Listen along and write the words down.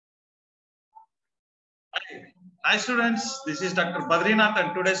Hi students, this is Dr. Badrinath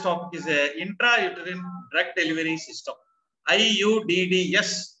and today's topic is Intrauterine Drug Delivery System,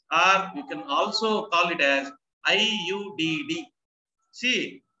 IUDDS, or you can also call it as IUDD.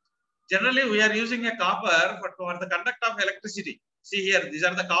 See, generally we are using a copper for the conduct of electricity. See here, these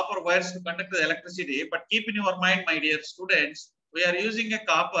are the copper wires to conduct the electricity, but keep in your mind, my dear students, we are using a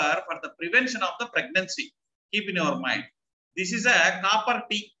copper for the prevention of the pregnancy. Keep in your mind. This is a copper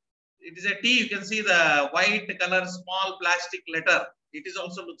T. It is a T. You can see the white color, small plastic letter. It is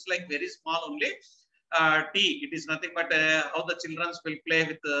also looks like very small only. T. It is nothing but how the children will play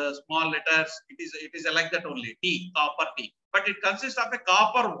with small letters. It is like that only. T. Copper T. But it consists of a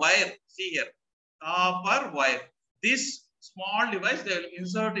copper wire. See here, copper wire. This small device they will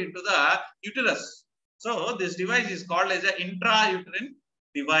insert into the uterus. So this device is called as an intrauterine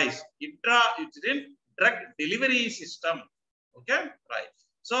device. Intrauterine drug delivery system. Okay, right.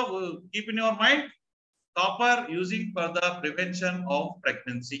 So keep in your mind, copper using for the prevention of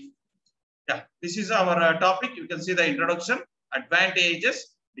pregnancy. Yeah, this is our topic. You can see the introduction,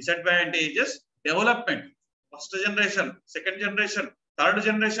 advantages, disadvantages, development, first generation, second generation, third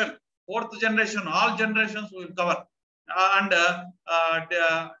generation, fourth generation, all generations we will cover. And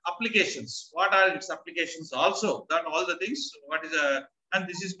the applications. What are its applications also? That all the things. What is and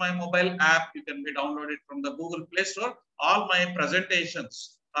this is my mobile app. You can be downloaded from the Google Play Store. All my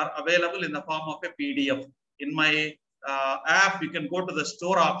presentations are available in the form of a PDF. In my app, you can go to the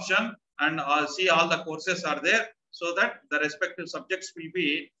store option and see all the courses are there, so that the respective subjects will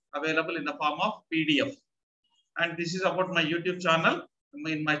be available in the form of PDF. And this is about my YouTube channel.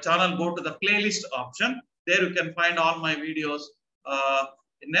 In my channel, go to the playlist option. There you can find all my videos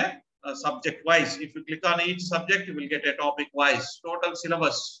in a subject wise. If you click on each subject, you will get a topic wise, total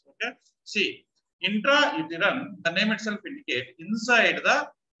syllabus. Okay. See, intrauterine, the name itself indicates inside the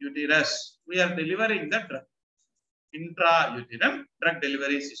uterus, we are delivering the drug. Intrauterine drug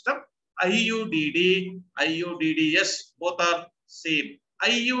delivery system. IUDD, IUDDS, both are same.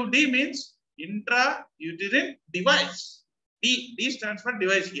 IUD means intrauterine device. D stands for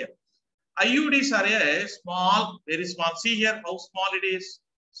device here. IUDs are a small, very small. See here how small it is.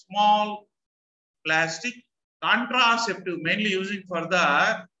 Small plastic contraceptive, mainly using for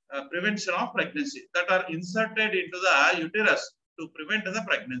the prevention of pregnancy, that are inserted into the uterus to prevent the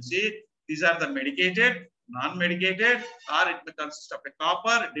pregnancy. These are the medicated, non-medicated, or it may consist of a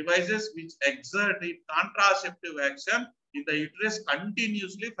copper devices which exert a contraceptive action in the uterus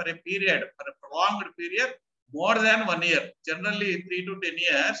continuously for a period, for a prolonged period, more than 1 year, generally 3 to 10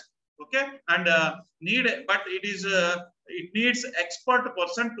 years. Okay, and but it needs expert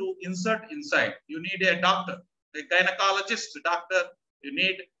person to insert inside. You need a doctor, a gynecologist doctor. You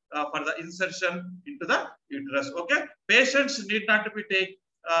need for the insertion into the uterus. Okay, patients need not to be take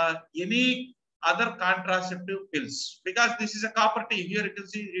any other contraceptive pills, because this is a copper T. Here you can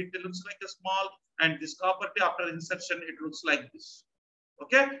see it looks like a small, and this copper T after insertion it looks like this.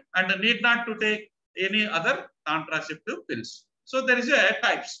 Okay, and need not to take any other contraceptive pills. So there is a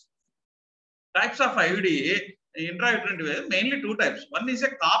types of IUD, intrauterine device, mainly two types. One is a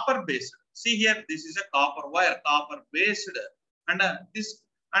copper based. See here, this is a copper wire, copper based, and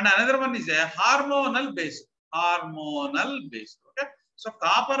and another one is a hormonal based. Hormonal based. Okay, so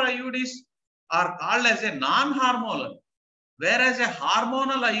copper IUDs are called as a non-hormonal, whereas a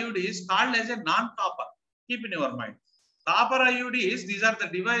hormonal IUD is called as a non-copper. Keep in your mind. Copper IUDs, these are the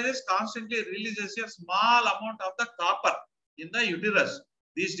devices constantly releases a small amount of the copper in the uterus.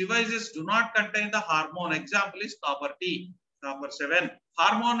 These devices do not contain the hormone. Example is copper T, copper 7.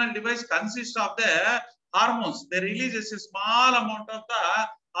 Hormonal device consists of the hormones. They release a small amount of the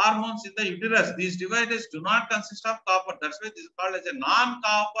hormones in the uterus. These devices do not consist of copper. That's why this is called as a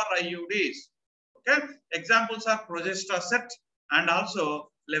non-copper IUDs. Okay. Examples are Progestasert and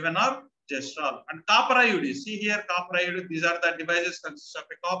also levonorgestrel. And copper IUDs. See here, copper IUDs. These are the devices consist of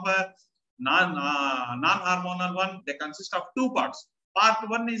a copper. Non-hormonal one. They consist of two parts. Part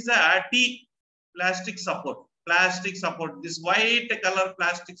one is a T plastic support. Plastic support. This white color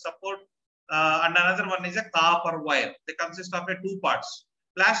plastic support, and another one is a copper wire. They consist of a two parts.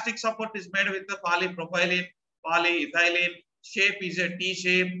 Plastic support is made with the polypropylene, polyethylene. Shape is a T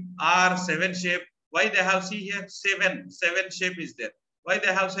shape or 7 shape. Why they have, see here, 7 shape is there. Why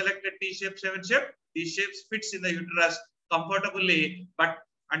they have selected T shape, 7 shape? These shapes fits in the uterus comfortably,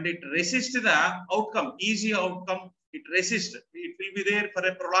 and it resists the outcome, easy outcome. It resists. It will be there for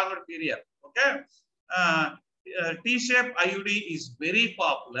a prolonged period. Okay. T-shape IUD is very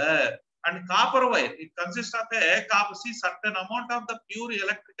popular. And copper wire, it consists of a copper. See, certain amount of the pure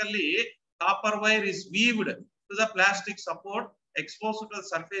electrically copper wire is weaved to the plastic support. Exposed to the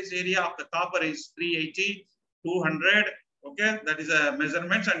surface area of the copper is 380. 200. Okay, that is a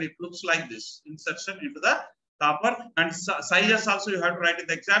measurements, and it looks like this insertion into the copper. And sizes also you have to write in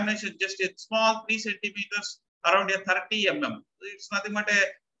the examination. Just a small 3 centimeters, around a 30 mm. It's nothing but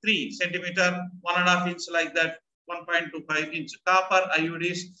a 3 centimeter, 1.5 inch like that, 1.25 inch. Copper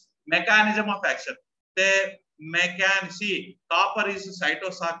IUDs, mechanism of action. The see, copper is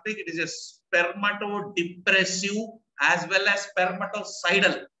cytotoxic. It is a spermatodepressive as well as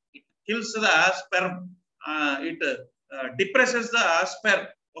spermatocidal. It kills the sperm. It depresses the sperm.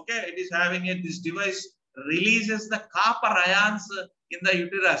 Okay, it is having this device releases the copper ions in the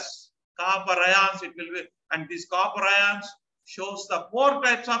uterus. Copper ions, it will be, and these copper ions shows the 4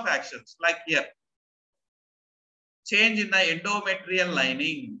 types of actions, like here. Change in the endometrial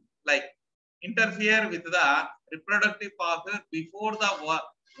lining, like interfere with the reproductive pathway before the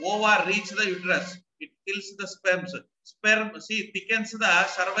ova reach the uterus. It kills the sperms. Sperm, see, thickens the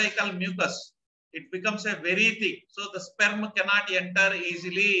cervical mucus. It becomes a very thick, so the sperm cannot enter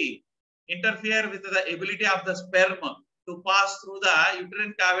easily. Interfere with the ability of the sperm to pass through the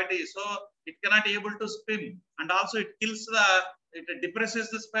uterine cavity, so it cannot able to swim. And also it kills it depresses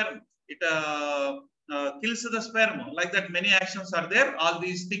the sperm. It kills the sperm. Like that, many actions are there. All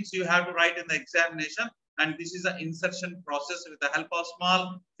these things you have to write in the examination. And this is the insertion process with the help of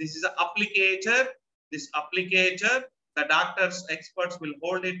small. This is an applicator. This applicator, the doctors, experts will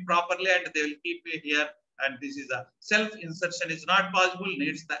hold it properly and they will keep it here. And this is a self-insertion is not possible.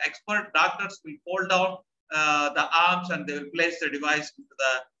 Needs the expert doctors will fold down the arms and they will place the device into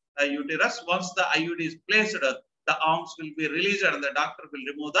the uterus. Once the IUD is placed, the arms will be released and the doctor will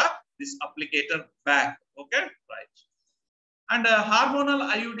remove this applicator back. Okay, right. And hormonal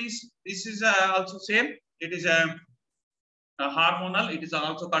IUDs, this is also same. It is a hormonal. It is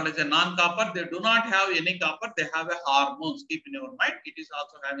also called as a non-copper. They do not have any copper. They have a hormones. Keep in your mind. It is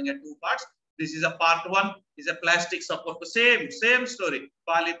also having a 2 parts. This is a part 1. Is a plastic support. Same story.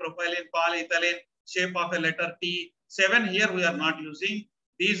 Polypropylene, polyethylene, shape of a letter T. 7 here we are not using.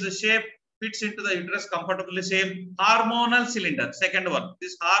 These shape fits into the uterus comfortably. Same hormonal cylinder. Second one.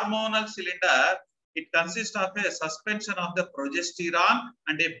 This hormonal cylinder, it consists of a suspension of the progesterone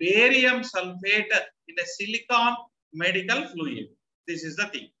and a barium sulfate in a silicon medical fluid. This is the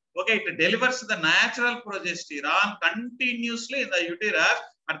thing. Okay, it delivers the natural progesterone continuously in the uterus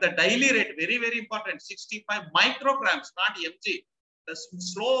at the daily rate. Very, very important. 65 micrograms, not mg. The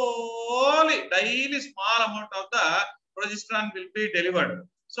slowly, daily small amount of the progesterone will be delivered.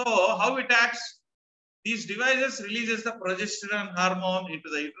 So how it acts? These devices releases the progesterone hormone into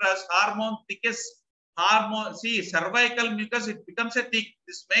the uterus. Hormone thickest hormone. See, cervical mucus, it becomes a thick.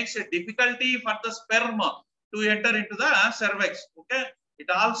 This makes a difficulty for the sperm to enter into the cervix. Okay. It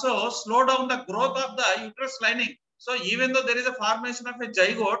also slow down the growth of the uterus lining. So even though there is a formation of a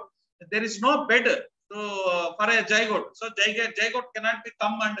zygote, there is no bed for a zygote. So zygote cannot be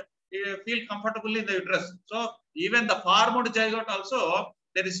come and feel comfortably in the uterus. So even the formed zygote also,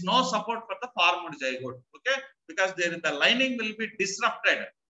 there is no support for the formed zygote. Okay, because there the lining will be disrupted.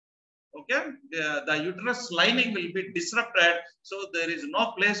 Okay, the uterus lining will be disrupted. So there is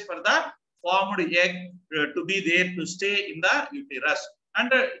no place for the formed egg to be there to stay in the uterus. And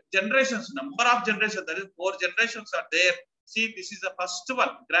generations, number of generations, that is 4 generations are there. See, this is the first one,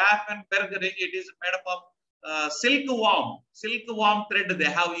 Grafenberg ring. It is made up of silkworm thread. They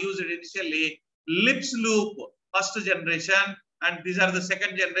have used initially. Lips loop, first generation, and these are the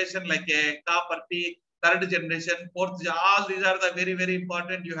second generation, like a copper T, third generation, fourth. All these are the very, very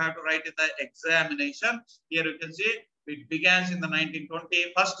important. You have to write in the examination. Here you can see it begins in the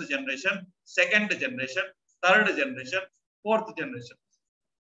 1920, first generation, second generation, third generation, fourth generation.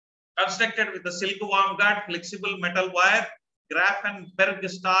 Constructed with the silkworm gut, flexible metal wire, Grafenberg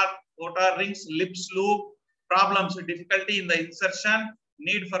star, outer rings, lips loop, problems, difficulty in the insertion,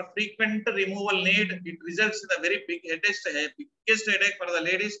 need for frequent removal need. It results in a very big headache, biggest headache for the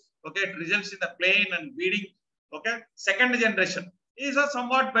ladies. Okay, it results in the pain and bleeding. Okay, second generation is a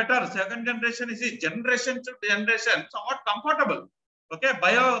somewhat better. Second generation is a generation to generation, somewhat comfortable. Okay,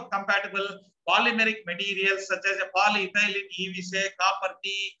 biocompatible polymeric materials such as a polyethylene, EVC, copper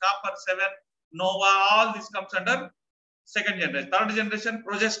T, copper 7, Nova, all this comes under second generation. Third generation,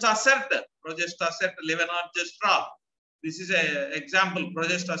 Progestasert, levonorgestrel. This is an example,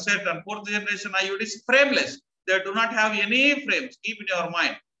 Progestasert. And fourth generation IUD is frameless. They do not have any frames. Keep in your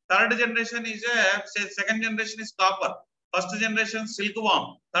mind. Third generation is second generation is copper. First generation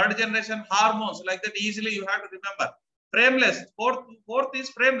silkworm. Third generation hormones. Like that, easily you have to remember. Frameless. Fourth is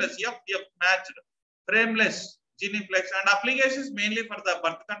frameless. Yep, matched. Frameless, geniflex, and applications mainly for the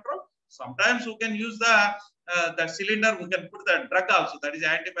birth control. Sometimes we can use the cylinder. We can put the drug also. That is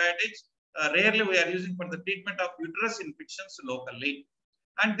antibiotics. Rarely we are using for the treatment of uterus infections locally.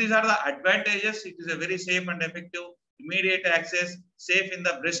 And these are the advantages. It is a very safe and effective, immediate access, safe in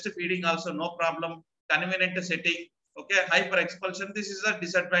the breastfeeding also, no problem, convenient setting. Okay, hyper expulsion. This is the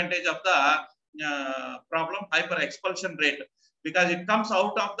disadvantage of the problem, hyper expulsion rate, because it comes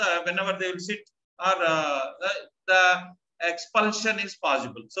out of the whenever they will sit, or the expulsion is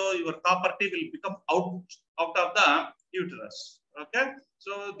possible. So your copper T will become out of the uterus. Okay,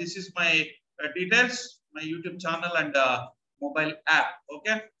 so this is my details, my YouTube channel and mobile app.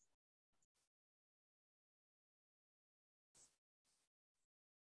 Okay,